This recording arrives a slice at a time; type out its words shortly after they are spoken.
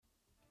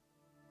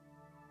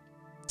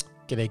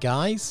G'day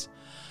guys,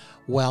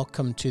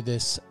 welcome to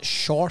this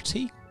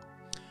shorty.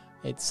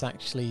 It's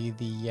actually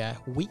the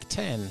week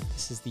 10.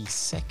 This is the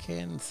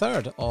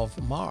 3rd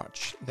of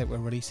March that we're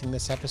releasing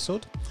this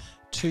episode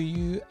to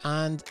you,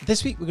 and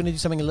this week we're going to do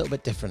something a little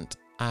bit different.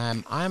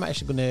 I'm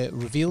actually going to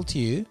reveal to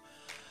you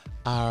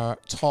our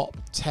top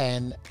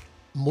 10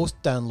 most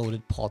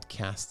downloaded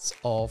podcasts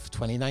of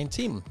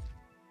 2019.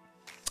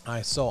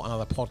 I saw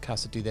another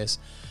podcast to do this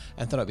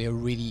and thought it'd be a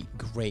really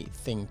great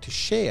thing to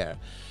share.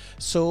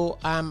 So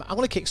I'm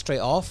going to kick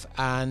straight off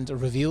and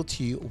reveal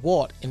to you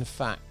what, in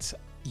fact,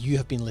 you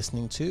have been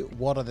listening to.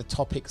 What are the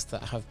topics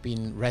that have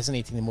been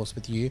resonating the most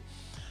with you,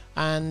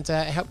 and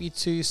help you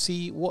to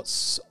see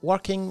what's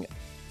working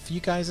for you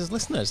guys as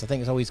listeners. I think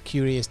it's always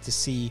curious to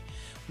see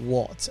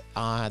what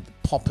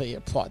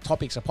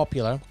topics are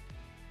popular.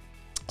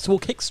 So we'll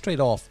kick straight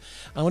off.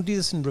 I'm going to do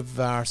this in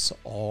reverse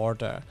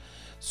order.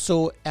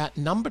 So at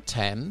number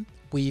 10,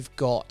 we've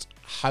got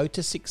How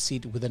to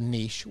Succeed with a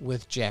Niche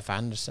with Jeff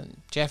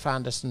Anderson. Jeff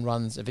Anderson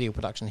runs a video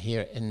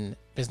production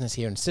business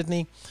here in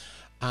Sydney,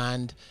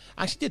 and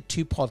actually did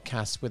 2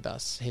 podcasts with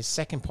us. His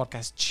second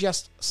podcast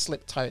just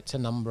slipped out to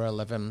number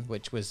 11,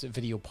 which was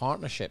Video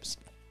Partnerships.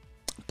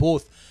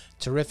 Both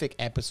terrific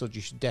episodes.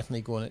 You should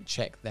definitely go and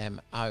check them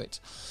out.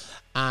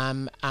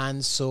 And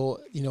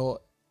so,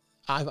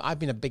 I've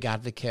been a big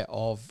advocate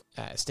of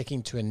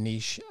sticking to a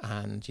niche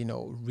and,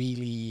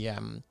 really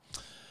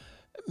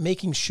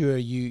making sure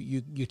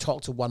you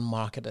talk to one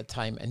market at a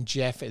time. And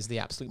Jeff is the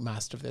absolute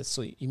master of this.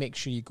 So you make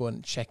sure you go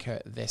and check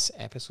out this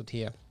episode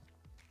here.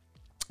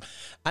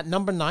 At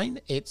number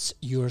 9, it's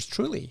yours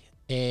truly,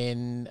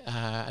 in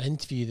an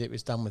interview that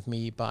was done with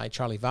me by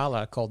Charlie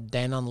Valar called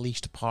Den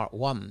Unleashed Part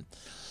 1.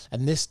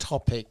 And this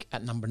topic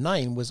at number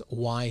 9 was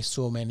why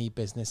so many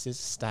businesses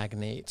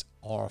stagnate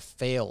or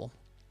fail.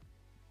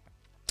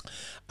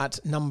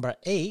 At number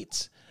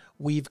 8,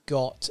 we've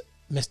got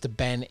Mr.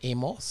 Ben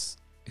Amos,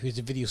 who's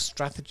a video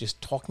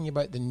strategist, talking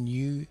about the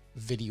new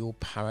video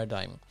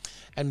paradigm.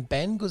 And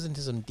Ben goes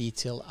into some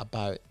detail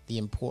about the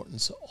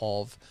importance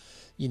of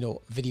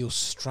video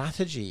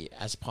strategy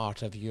as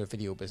part of your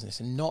video business,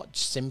 and not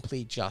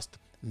simply just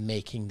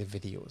making the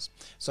videos.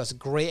 So it's a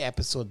great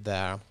episode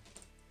there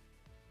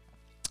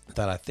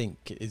that I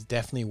think is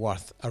definitely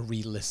worth a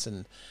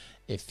re-listen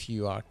if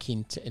you are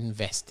keen to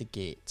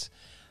investigate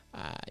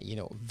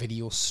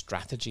video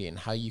strategy and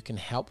how you can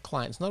help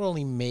clients not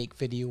only make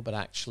video but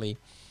actually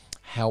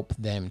help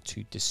them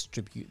to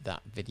distribute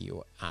that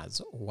video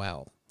as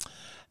well.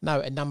 Now,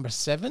 at number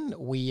 7,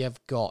 we have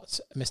got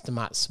Mr.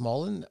 Matt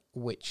Smolin,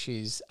 which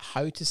is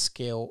how to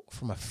scale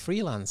from a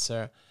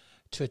freelancer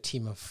to a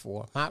team of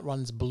 4. Matt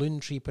runs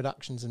Balloon Tree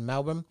Productions in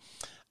Melbourne,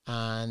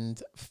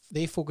 and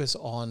they focus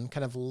on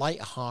kind of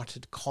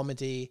light-hearted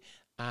comedy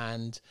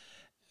and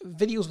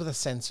videos with a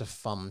sense of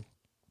fun.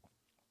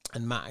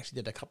 And Matt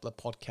actually did a couple of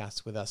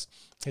podcasts with us.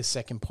 His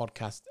second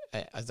podcast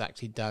is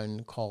actually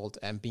down called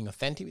Being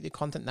Authentic with Your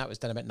Content. That was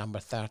done about number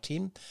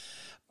 13.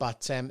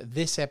 But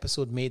this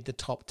episode made the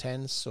top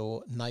 10,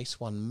 so nice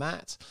one,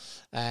 Matt.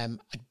 A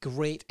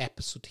great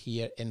episode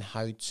here in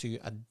how to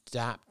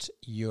adapt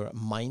your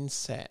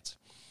mindset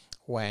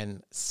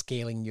when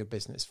scaling your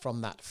business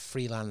from that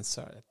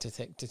freelancer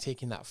to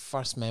taking that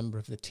first member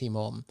of the team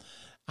on,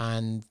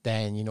 and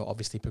then,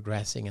 obviously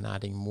progressing and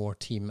adding more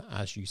team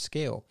as you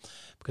scale.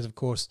 Because, of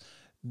course,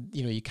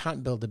 you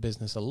can't build a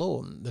business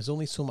alone. There's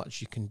only so much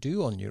you can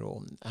do on your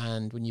own.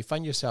 And when you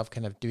find yourself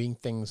kind of doing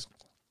things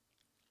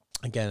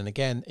again and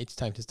again, it's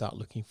time to start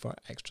looking for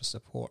extra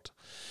support.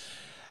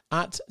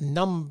 At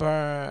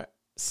number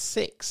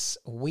 6,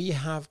 we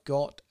have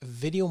got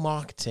video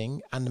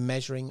marketing and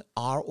measuring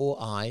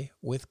ROI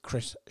with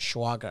Chris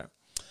Schwager.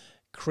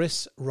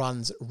 Chris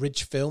runs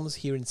Ridge Films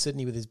here in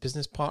Sydney with his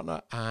business partner,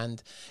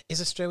 and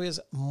is Australia's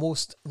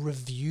most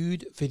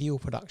reviewed video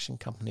production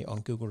company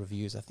on Google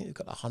Reviews. I think they've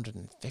got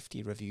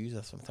 150 reviews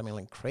or something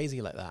like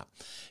crazy like that.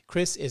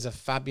 Chris is a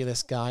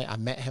fabulous guy. I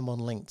met him on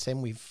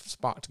LinkedIn. We've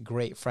sparked a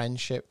great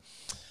friendship.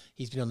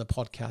 He's been on the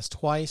podcast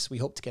twice. We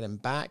hope to get him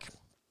back.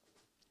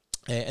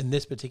 In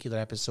this particular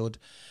episode,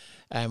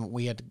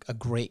 we had a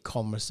great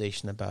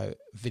conversation about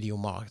video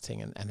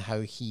marketing and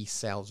how he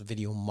sells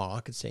video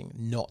marketing,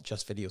 not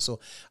just video. So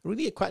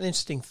really quite an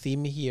interesting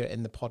theme here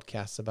in the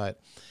podcast about,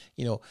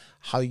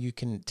 how you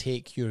can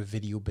take your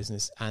video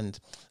business and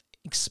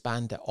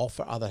expand it,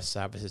 offer other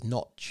services,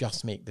 not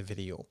just make the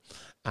video.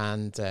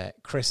 And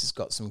Chris has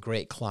got some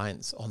great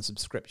clients on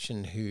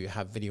subscription who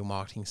have video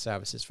marketing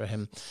services for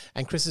him.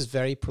 And Chris is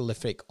very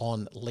prolific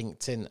on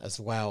LinkedIn as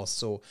well.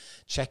 So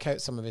check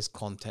out some of his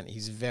content.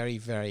 He's very,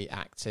 very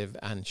active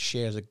and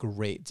shares a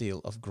great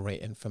deal of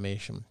great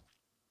information.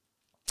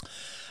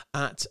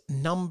 At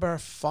number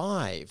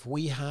 5,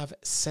 we have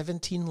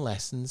 17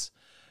 lessons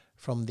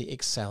from the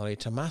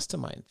Accelerator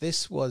Mastermind.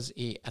 This was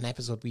an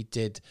episode we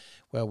did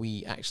where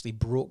we actually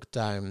broke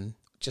down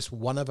just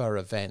one of our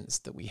events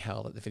that we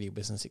held at the Video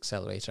Business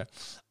Accelerator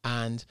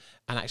and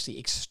actually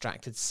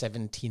extracted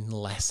 17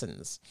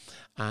 lessons.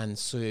 And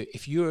so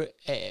if you're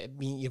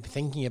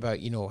thinking about,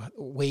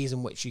 ways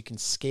in which you can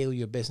scale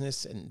your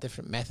business and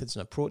different methods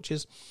and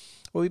approaches,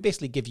 where we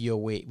basically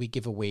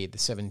give away the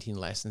 17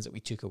 lessons that we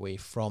took away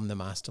from the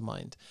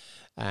mastermind.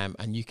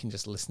 And you can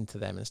just listen to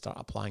them and start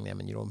applying them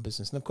in your own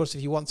business. And of course,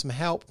 if you want some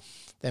help,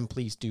 then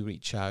please do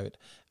reach out,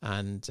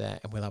 and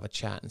we'll have a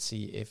chat and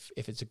see if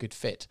it's a good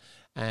fit.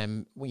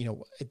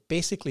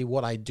 Basically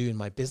what I do in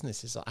my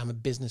business is I'm a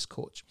business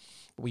coach.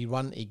 We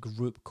run a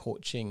group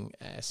coaching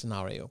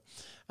scenario.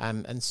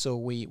 And so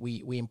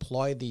we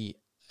employ the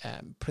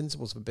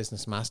principles of a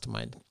business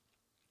mastermind,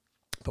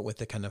 but with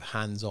the kind of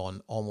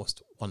hands-on,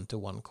 almost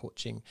one-to-one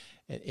coaching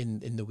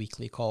in the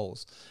weekly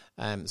calls.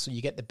 So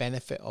you get the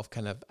benefit of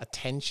kind of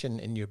attention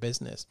in your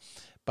business,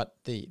 but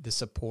the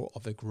support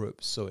of a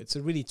group. So it's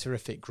a really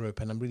terrific group,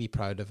 and I'm really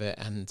proud of it.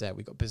 And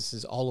we've got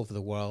businesses all over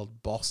the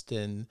world: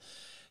 Boston,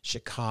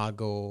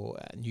 Chicago,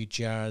 New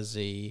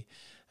Jersey,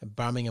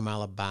 Birmingham,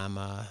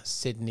 Alabama,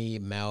 Sydney,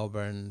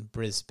 Melbourne,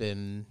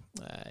 Brisbane,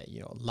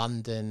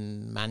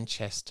 London,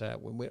 Manchester.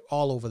 We're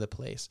all over the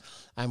place,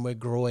 and we're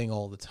growing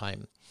all the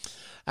time.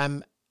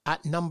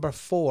 At number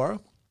 4,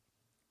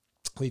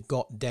 we've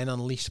got Den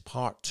Unleashed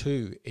Part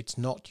 2. It's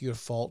not your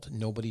fault.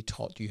 Nobody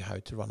taught you how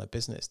to run a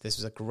business. This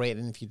was a great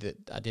interview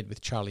that I did with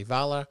Charlie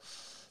Valor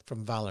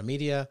from Valor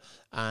Media,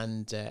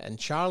 and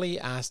Charlie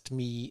asked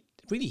me.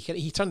 Really,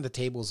 he turned the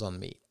tables on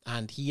me,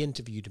 and he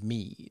interviewed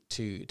me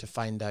to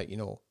find out,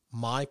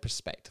 my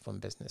perspective on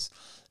business.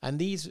 And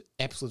these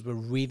episodes were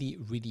really,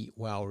 really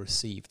well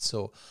received.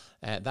 So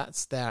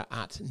that's there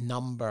at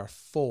number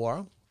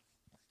 4.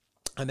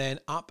 And then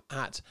up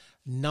at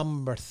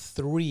number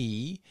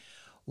 3,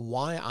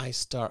 why I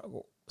start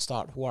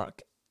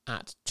work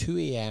at 2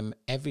 a.m.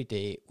 every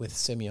day with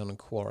Simeon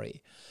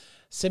Quarry.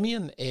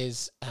 Simeon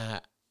is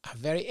a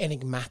very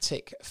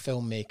enigmatic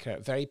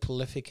filmmaker, very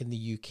prolific in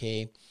the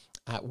UK.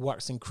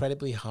 Works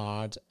incredibly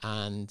hard,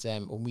 and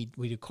when we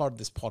recorded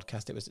this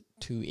podcast, it was at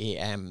 2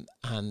 a.m.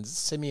 and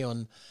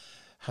Simeon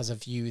has a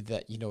view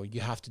that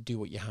you have to do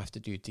what you have to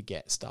do to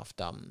get stuff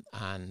done,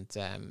 and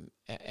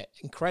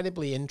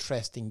incredibly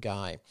interesting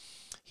guy.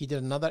 He did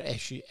another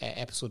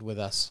episode with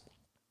us,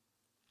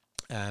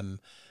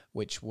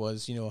 which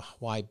was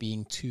why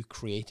being too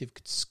creative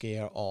could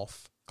scare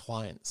off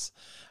clients,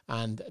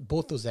 and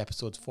both those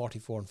episodes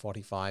 44 and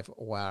 45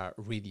 were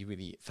really,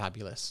 really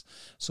fabulous.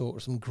 So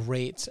some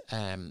great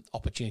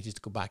opportunities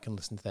to go back and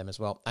listen to them as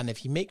well. And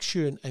if you make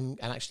sure and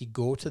actually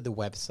go to the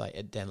website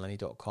at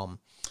denlenny.com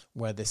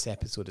where this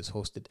episode is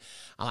hosted,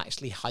 I'll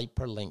actually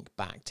hyperlink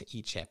back to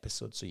each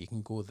episode so you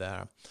can go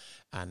there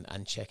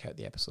and check out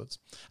the episodes.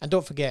 And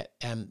don't forget,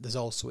 there's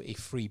also a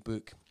free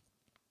book,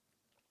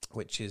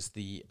 which is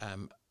the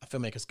A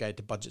Filmmaker's Guide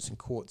to Budgets and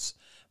Quotes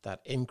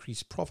that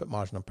increase profit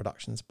margin on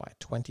productions by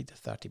 20 to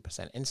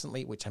 30%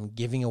 instantly, which I'm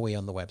giving away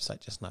on the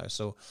website just now.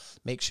 So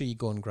make sure you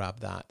go and grab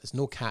that. There's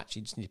no catch.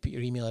 You just need to put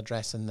your email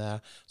address in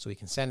there so we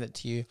can send it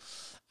to you.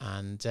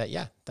 And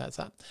that's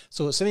that.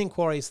 So Simeon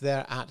Quarry is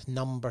there at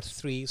number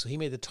 3. So he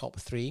made the top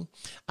 3.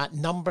 At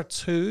number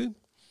 2,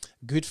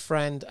 good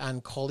friend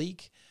and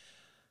colleague,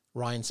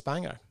 Ryan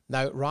Spanger.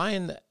 Now,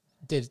 Ryan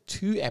did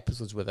 2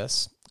 episodes with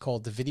us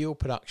called the Video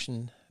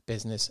Production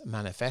Business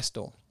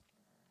Manifesto.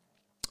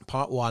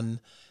 Part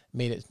 1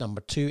 made it number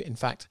 2. In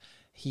fact,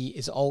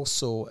 his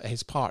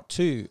part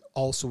 2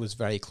 also was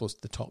very close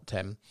to the top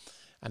 10,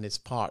 and his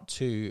part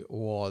 2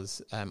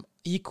 was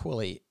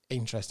equally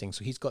interesting.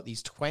 So he's got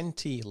these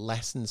 20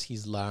 lessons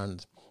he's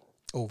learned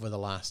over the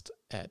last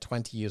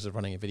 20 years of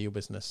running a video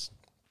business,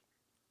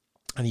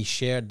 and he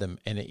shared them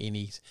in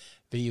his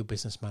Video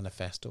Business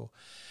Manifesto.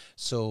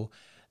 So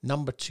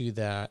number 2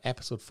 there,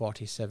 episode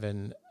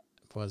 47,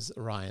 was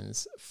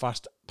Ryan's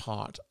first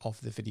part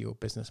of the Video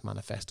Business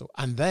Manifesto.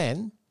 And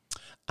then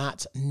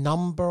at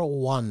number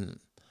 1,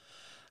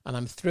 and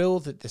I'm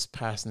thrilled that this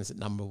person is at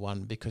number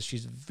 1 because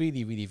she's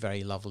really, really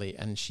very lovely,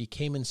 and she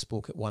came and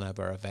spoke at one of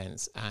our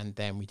events, and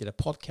then we did a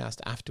podcast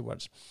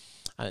afterwards.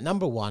 And at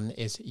number 1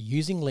 is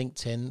Using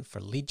LinkedIn for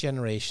Lead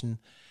Generation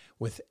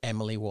with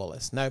Emily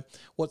Wallace. Now,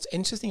 what's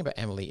interesting about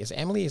Emily is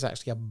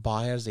actually a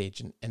buyer's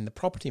agent in the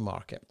property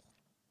market.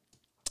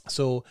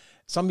 So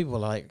some people are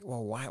like,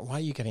 well, why are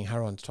you getting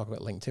her on to talk about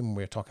LinkedIn when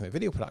we're talking about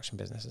video production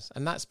businesses?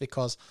 And that's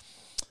because,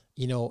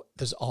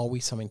 there's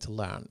always something to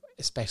learn,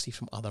 especially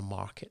from other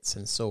markets.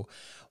 And so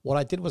what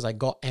I did was I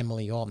got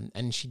Emily on,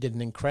 and she did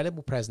an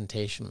incredible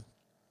presentation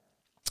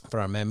for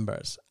our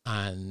members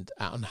and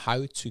on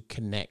how to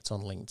connect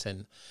on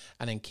LinkedIn,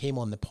 and then came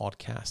on the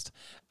podcast,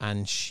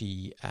 and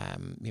she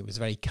was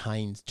very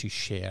kind to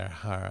share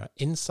her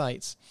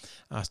insights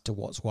as to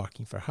what's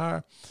working for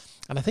her.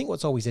 And I think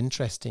what's always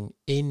interesting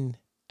in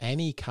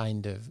any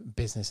kind of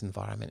business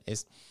environment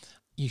is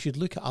you should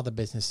look at other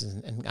businesses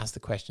and ask the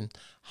question,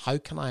 how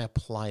can I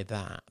apply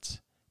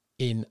that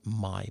in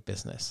my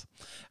business?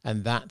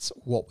 And that's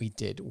what we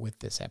did with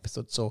this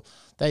episode. So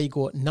there you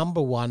go.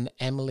 Number 1,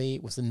 Emily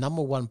was the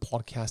number 1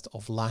 podcast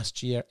of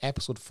last year,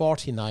 episode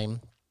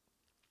 49.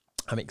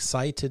 I'm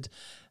excited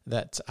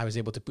that I was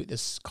able to put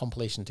this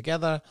compilation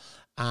together.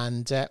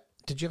 And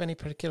did you have any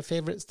particular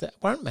favorites that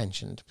weren't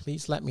mentioned?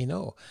 Please let me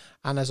know.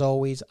 And as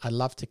always, I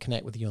love to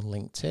connect with you on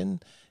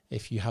LinkedIn.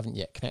 If you haven't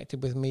yet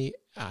connected with me,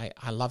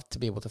 I love to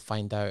be able to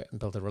find out and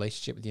build a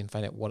relationship with you and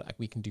find out what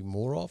we can do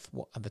more of,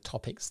 what are the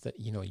topics that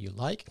you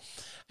like.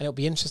 And it'll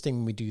be interesting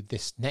when we do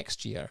this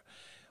next year,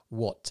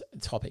 what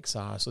topics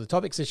are. So the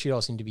topics this year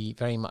all seem to be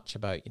very much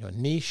about,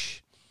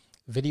 niche,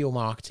 video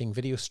marketing,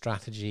 video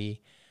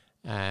strategy,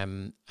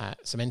 some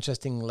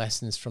interesting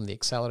lessons from the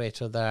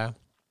accelerator there,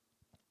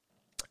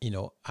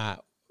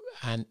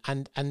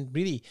 and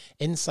really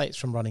insights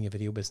from running a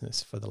video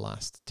business for the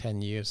last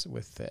 10 years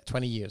with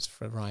 20 years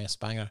for Raya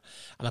Spanger.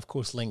 And of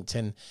course,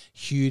 LinkedIn,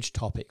 huge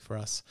topic for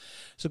us.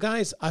 So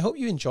guys, I hope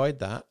you enjoyed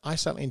that. I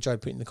certainly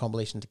enjoyed putting the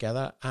compilation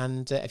together.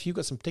 And if you've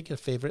got some particular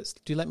favorites,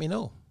 do let me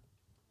know.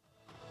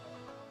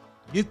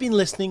 You've been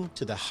listening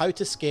to the How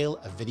to Scale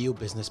a Video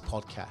Business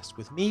podcast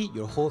with me,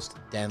 your host,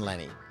 Dan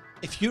Lenny.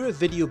 If you're a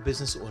video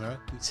business owner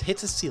who's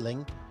hit a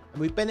ceiling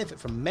and would benefit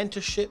from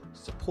mentorship,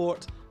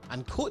 support,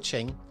 and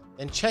coaching,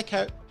 then check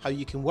out how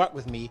you can work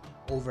with me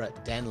over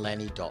at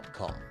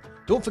danlenny.com.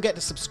 Don't forget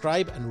to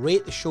subscribe and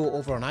rate the show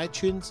over on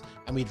iTunes,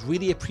 and we'd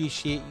really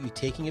appreciate you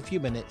taking a few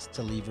minutes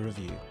to leave a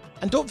review.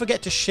 And don't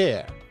forget to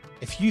share.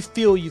 If you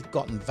feel you've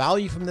gotten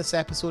value from this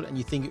episode and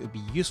you think it would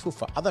be useful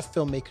for other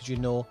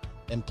filmmakers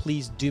then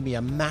please do me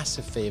a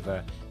massive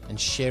favor and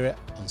share it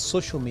on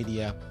social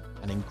media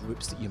and in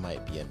groups that you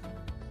might be in.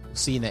 We'll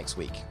see you next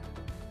week.